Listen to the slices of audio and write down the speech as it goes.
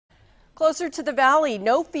Closer to the valley,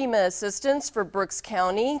 no FEMA assistance for Brooks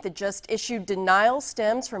County. The just issued denial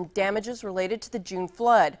stems from damages related to the June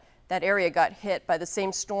flood. That area got hit by the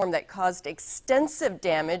same storm that caused extensive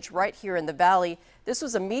damage right here in the valley. This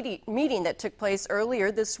was a meeting that took place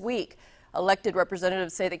earlier this week. Elected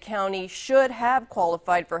representatives say the county should have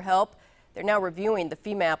qualified for help. They're now reviewing the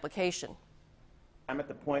FEMA application. I'm at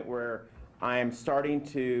the point where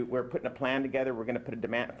we're putting a plan together. We're going to put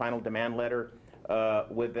a final demand letter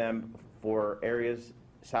with them for areas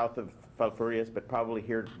south of Falfurrias, but probably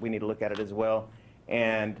here we need to look at it as well.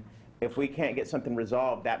 And if we can't get something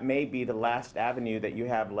resolved, that may be the last avenue that you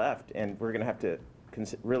have left, and we're going to have to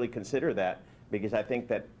really consider that, because I think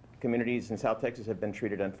that communities in South Texas have been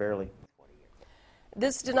treated unfairly.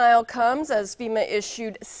 This denial comes as FEMA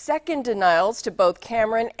issued second denials to both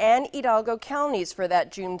Cameron and Hidalgo counties for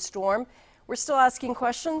that June storm. We're still asking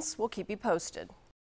questions. We'll keep you posted.